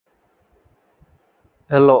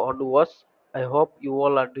Hello Odoo, I hope you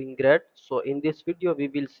all are doing great. So in this video we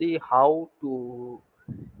will see how to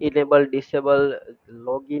enable disable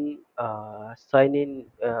login sign in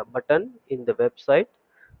button in the website.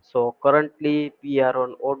 So currently we are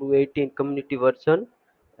on Odoo 18 community version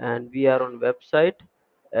and we are on website,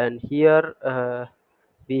 and here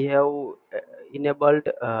we have enabled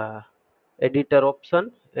editor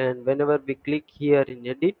option, and whenever we click here in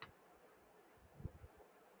edit,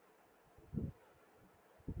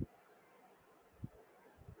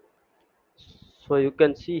 so you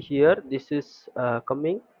can see here this is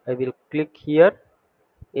coming. I will click here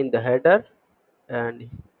in the header, and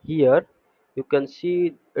here you can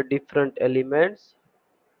see different elements.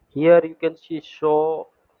 Here you can see show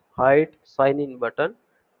hide sign in button.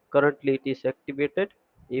 Currently it is activated.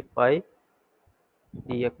 If I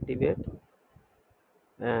deactivate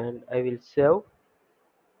and I will save,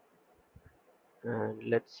 and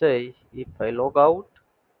let's say if I log out,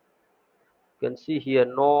 you can see here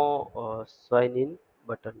no sign in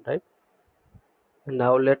button, right?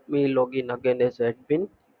 Now let me log in again as admin,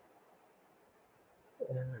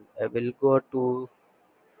 and I will go to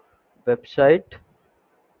website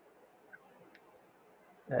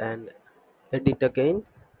and edit again,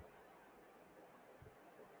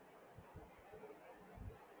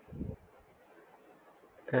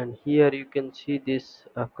 and here you can see this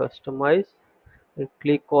customize. I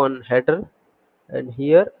click on header, and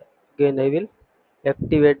here again I will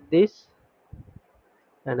activate this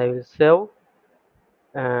and I will save,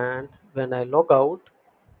 and when I log out,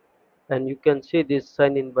 and you can see this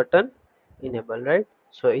sign in button enable, right?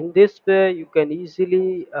 So in this way you can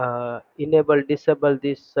easily enable disable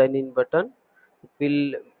this sign in button. It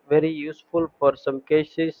will very useful for some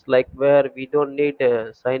cases like where we don't need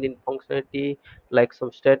a sign in functionality, like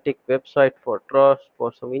some static website for trust,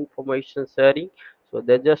 for some information sharing. So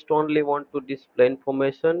they just only want to display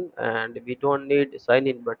information and we don't need sign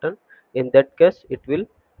in button. In that case it will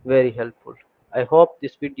very helpful. I hope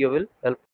this video will help.